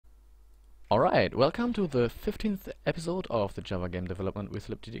Alright, welcome to the 15th episode of the Java Game Development with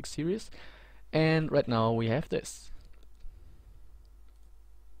LibGDX series. And right now we have this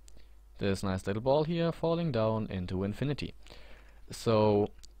nice little ball here falling down into infinity.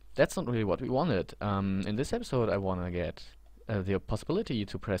 So that's not really what we wanted. In this episode I want to get the possibility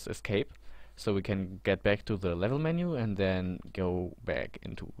to press escape so we can get back to the level menu and then go back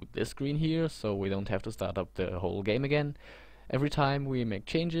into this screen here, so we don't have to start up the whole game again every time we make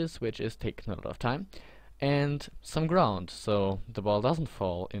changes, which is taking a lot of time, and some ground, so the ball doesn't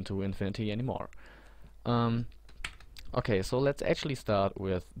fall into infinity anymore. Okay, so let's actually start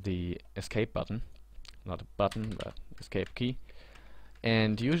with the escape button. Not a button, but escape key.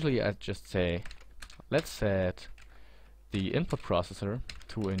 And usually I just say, let's set the input processor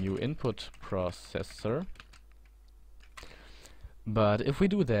to a new input processor. But if we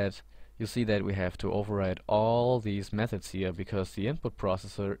do that, you see that we have to override all these methods here, because the input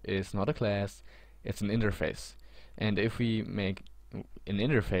processor is not a class, it's an interface. And if we make an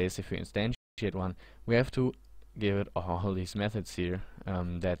interface, if we instantiate one, we have to give it all these methods here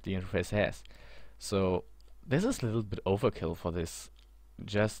that the interface has. So this is a little bit overkill for this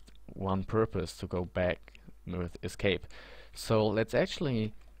just one purpose, to go back with escape. So let's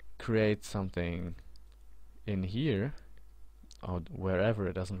actually create something in here, or wherever,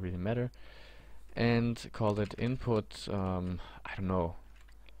 it doesn't really matter, and call it input, I don't know,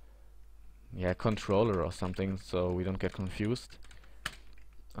 yeah, controller or something, so we don't get confused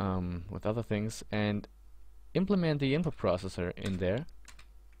with other things, and implement the input processor in there.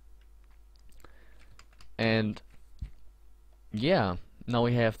 And yeah, now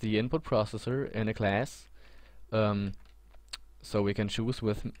we have the input processor in a class, so we can choose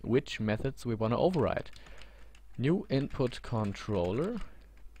with which methods we want to override. New input controller,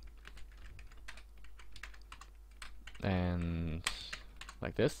 and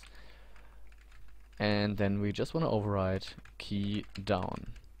like this, and then we just want to override key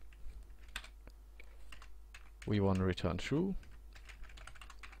down. We want to return true,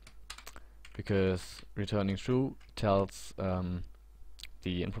 because returning true tells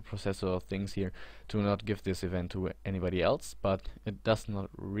the input processor things here to not give this event to anybody else, but it does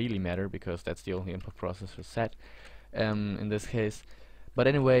not really matter because that's the only input processor set in this case. But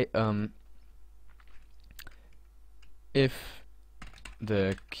anyway, if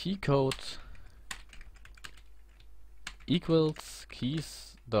the key code equals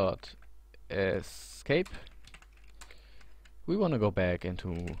keys dot escape, we want to go back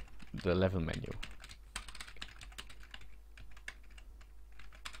into the level menu.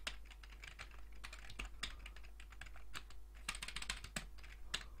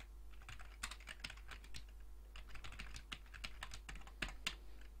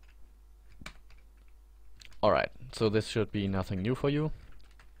 Alright, so this should be nothing new for you.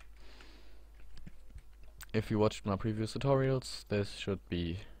 If you watched my previous tutorials, this should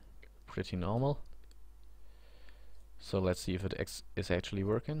be pretty normal. So let's see if it is actually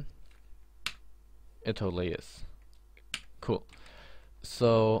working. It totally is. Cool.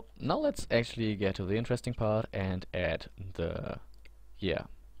 So now let's actually get to the interesting part and add the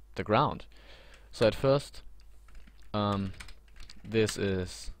ground. So at first, this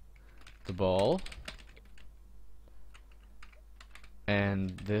is the ball,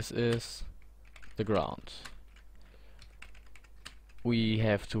 and this is the ground. We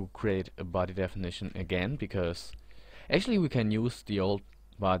have to create a body definition again, because actually we can use the old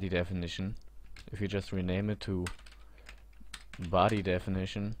body definition if you just rename it to body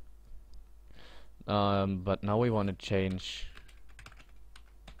definition, but now we want to change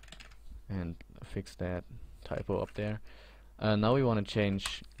and fix that typo up there. Now we want to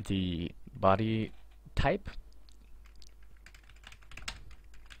change the body type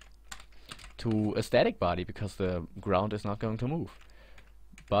to a static body, because the ground is not going to move.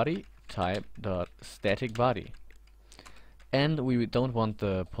 Body type dot static body, and we don't want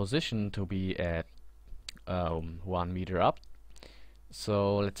the position to be at 1 meter up,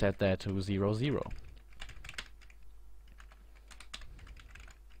 so let's set that to 0, 0.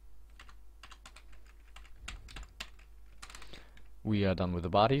 We are done with the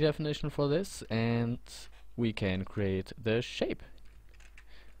body definition for this, and we can create the shape.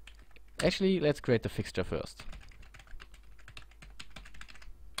 Actually, let's create the fixture first.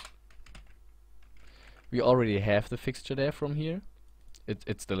 We already have the fixture there from here.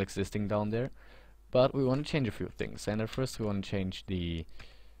 It's still existing down there, but we want to change a few things. And at first we want to change the...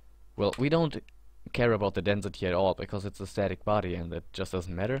 well, we don't care about the density at all, because it's a static body and it just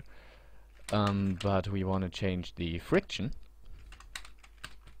doesn't matter. But we want to change the friction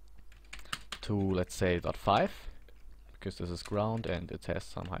to, let's say, 0.5, because this is ground and it has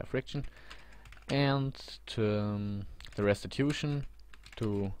some higher friction, and to, the restitution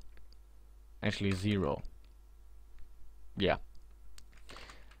to actually 0. Yeah.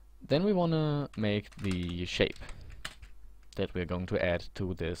 Then we want to make the shape that we're going to add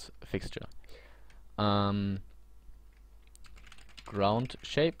to this fixture. Ground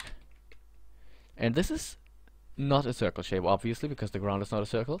shape, and this is not a circle shape, obviously, because the ground is not a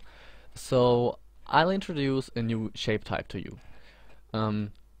circle. So I'll introduce a new shape type to you,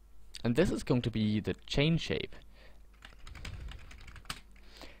 and this is going to be the ChainShape.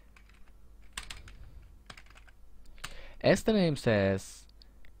 As the name says,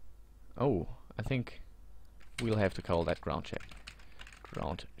 oh, I think we'll have to call that ground shape.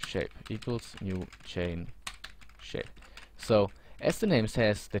 Ground shape equals new chain shape. So as the name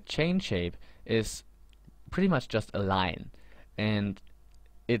says, the chain shape is pretty much just a line, and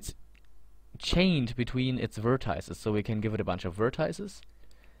it's chained between its vertices, so we can give it a bunch of vertices,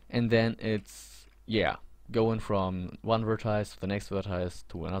 and then it's, yeah, going from one vertex to the next vertex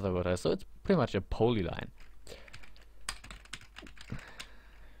to another vertex, so it's pretty much a polyline.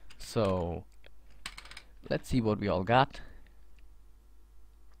 So let's see what we all got,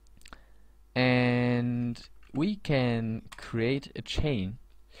 and we can create a chain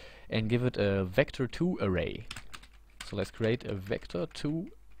and give it a vector2 array. So let's create a vector2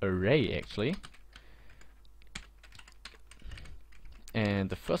 array actually, and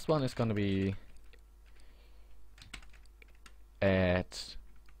the first one is gonna be at,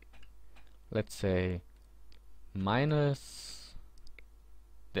 let's say, minus,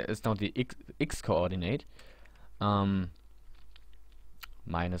 that is not the x coordinate,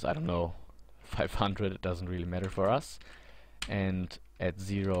 minus, I don't know, 500, it doesn't really matter for us, and at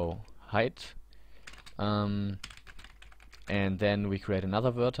 0 height, and then we create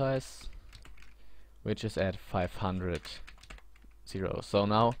another vertex which is at 500 0. So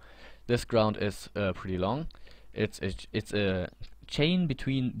now this ground is pretty long. It's a chain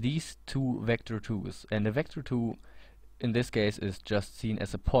between these two vector 2's, and the vector 2 in this case is just seen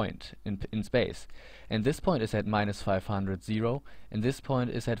as a point in space, and this point is at minus 500 0, and this point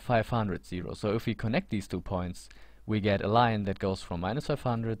is at 500 0. So if we connect these 2 points, we get a line that goes from minus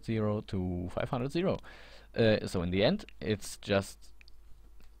 500 0 to 500 0. So in the end, it's just,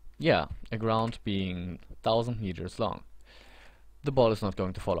 yeah, a ground being 1000 meters long. The ball is not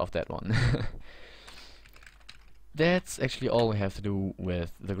going to fall off that one. That's actually all we have to do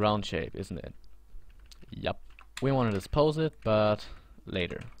with the ground shape, isn't it? Yup. We want to dispose it, but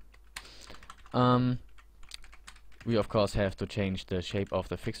later. We of course have to change the shape of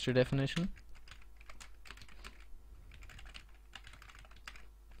the fixture definition.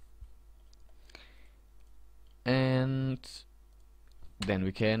 And then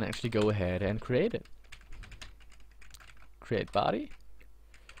we can actually go ahead and create it. Create body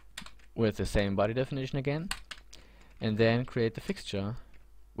with the same body definition again, and then create the fixture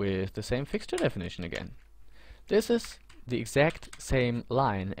with the same fixture definition again. This is the exact same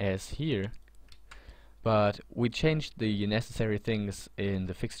line as here, but we changed the necessary things in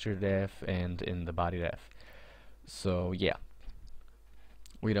the fixture def and in the body def. So yeah,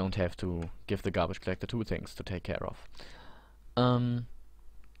 we don't have to give the garbage collector 2 things to take care of.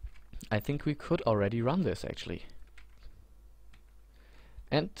 I think we could already run this actually.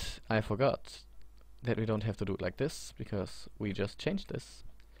 And I forgot that we don't have to do it like this, because we just changed this.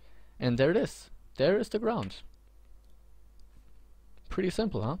 And there it is. There is the ground. Pretty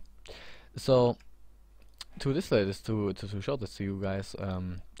simple, huh? So to display this, to show this to you guys a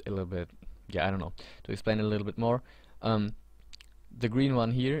little bit, yeah, I don't know, to explain it a little bit more. The green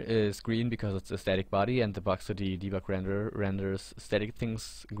one here is green because it's a static body, and the Buxody debug renderer renders static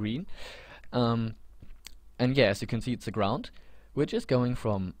things green. And yeah, as you can see, it's a ground, which is going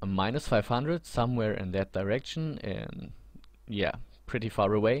from a minus 500 somewhere in that direction, and yeah, pretty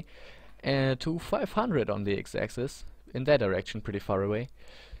far away, to 500 on the x-axis in that direction, pretty far away.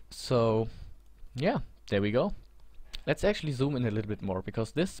 So yeah, there we go. Let's actually zoom in a little bit more,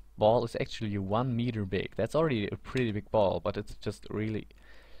 because this ball is actually 1 meter big. That's already a pretty big ball, but it's just really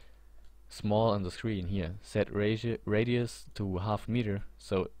small on the screen here. Set radius to 0.5 meter,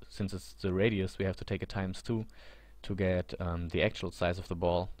 so since it's the radius, we have to take a ×2 to get the actual size of the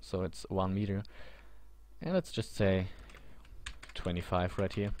ball, so it's 1 meter. And let's just say 25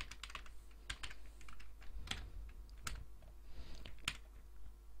 right here.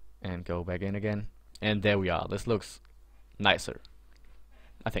 And go back in again. And there we are. This looks nicer,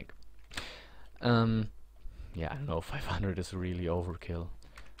 I think. Yeah, I don't know, 500 is really overkill.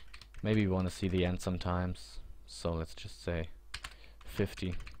 Maybe we want to see the end sometimes, so let's just say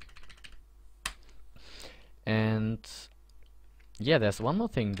 50. And yeah, there's one more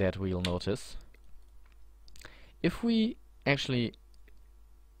thing that we'll notice. If we actually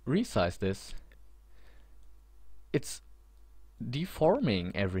resize this, it's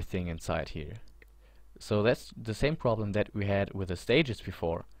deforming everything inside here. So that's the same problem that we had with the stages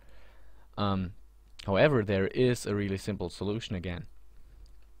before. However, there is a really simple solution again.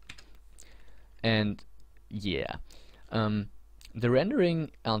 And yeah, the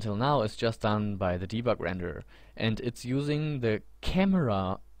rendering until now is just done by the debug renderer, and it's using the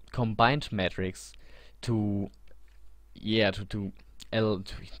camera combined matrix to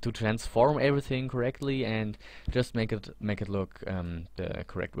to transform everything correctly and just make it look the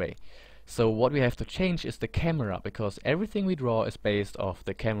correct way. So what we have to change is the camera, because everything we draw is based off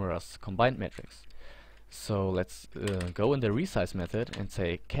the camera's combined matrix. So let's go in the resize method and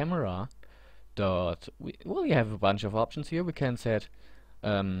say camera dot. We have a bunch of options here. We can set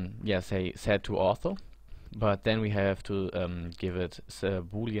say set to ortho, but then we have to give it a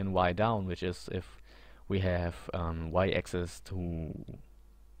boolean y down, which is if we have y-axis to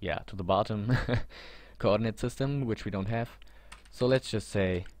the bottom coordinate system, which we don't have. So let's just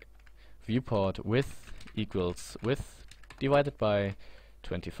say viewport width equals width divided by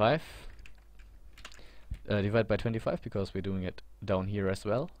 25. Divide by 25 because we're doing it down here as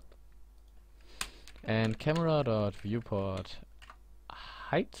well. And camera dot viewport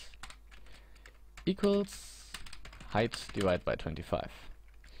height equals height divided by 25.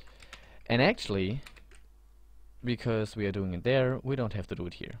 And actually, because we are doing it there, we don't have to do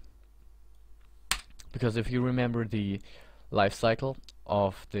it here. Because if you remember the life cycle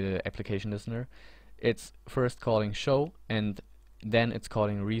of the application listener, it's first calling show and then it's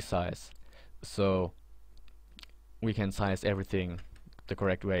calling resize. So we can size everything the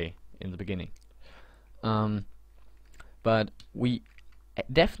correct way in the beginning. But we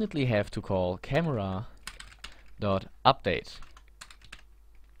definitely have to call camera dot update,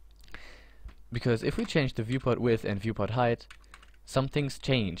 because if we change the viewport width and viewport height, some things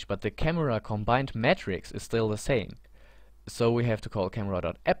change, but the camera combined matrix is still the same. So we have to call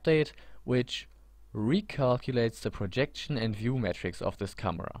camera.update, which recalculates the projection and view matrix of this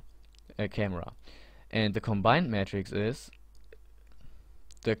camera. And the combined matrix is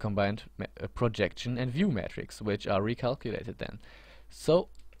the combined projection and view matrix, which are recalculated then. So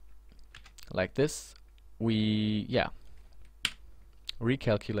like this, we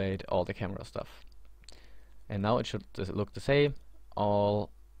recalculate all the camera stuff, and now it should look the same all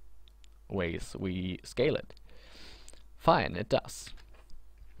ways we scale it. Fine, it does.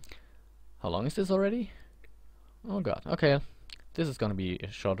 How long is this already? Oh god, okay, this is gonna be a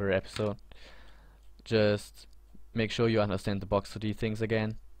shorter episode. Just make sure you understand the box 2D things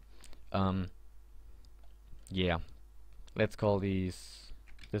again. Yeah, let's call this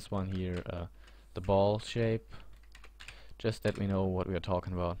one here the ball shape, just that we know what we are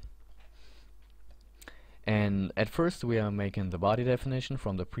talking about. And at first we are making the body definition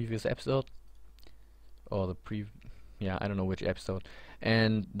from the previous episode, or the I don't know which episode,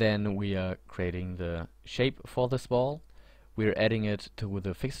 and then we are creating the shape for this ball. We're adding it to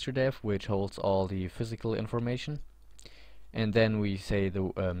the fixture def, which holds all the physical information, and then we say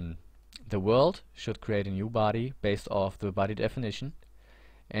the world should create a new body based off the body definition,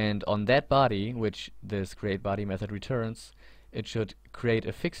 and on that body, which this create body method returns, it should create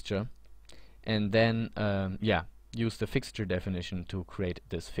a fixture, and then use the fixture definition to create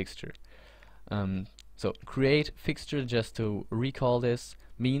this fixture. So create fixture, just to recall this,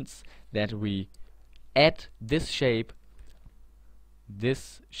 means that we add this shape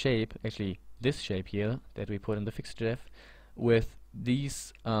here that we put in the fixture def with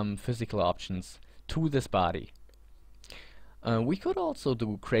these physical options to this body. We could also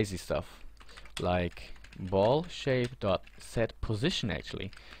do crazy stuff like ball shape dot set position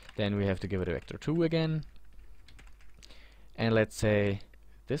actually. Then we have to give it a vector 2 again, and let's say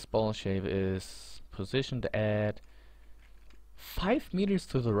this ball shape is positioned at 5 meters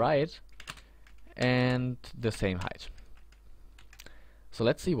to the right and the same height. So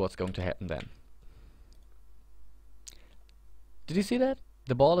let's see what's going to happen then. Did you see that?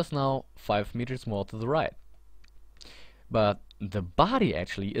 The ball is now 5 meters more to the right, but the body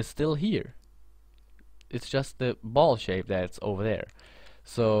actually is still here. It's just the ball shape that's over there.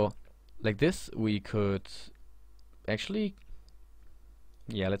 So like this we could actually,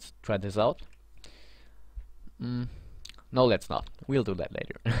 let's try this out. No, let's not. We'll do that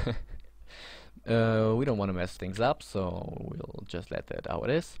later. We don't want to mess things up, so we'll just let that how it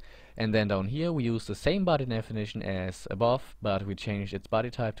is. And then down here we use the same body definition as above, but we changed its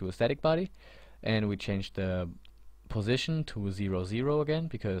body type to a static body, and we changed the position to 0, 0 again,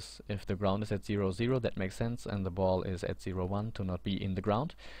 because if the ground is at 0, 0, that makes sense, and the ball is at 0, 1 to not be in the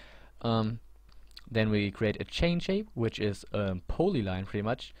ground. Then we create a chain shape, which is a polyline pretty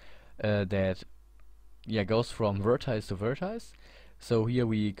much, that goes from vertex to vertex. So here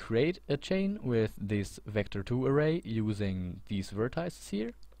we create a chain with this vector2 array using these vertices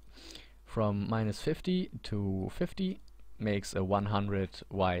here. From -50 to 50 makes a 100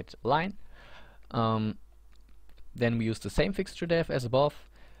 wide line. Then we use the same fixture def as above,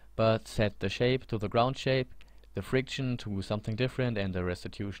 but set the shape to the ground shape, the friction to something different, and the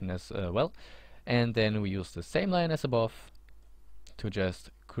restitution as well. And then we use the same line as above to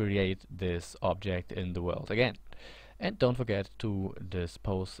just create this object in the world again. And don't forget to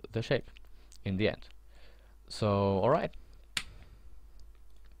dispose the shape in the end. So, alright.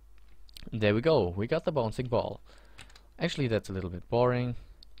 There we go, we got the bouncing ball. Actually, that's a little bit boring.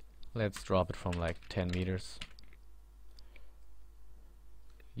 Let's drop it from like 10 meters.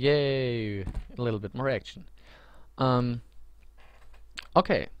 Yay! A little bit more action.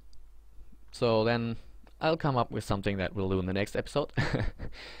 Okay. So then I'll come up with something that we'll do in the next episode.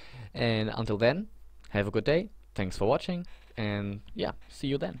 And until then, have a good day. Thanks for watching. And yeah, see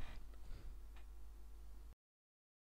you then.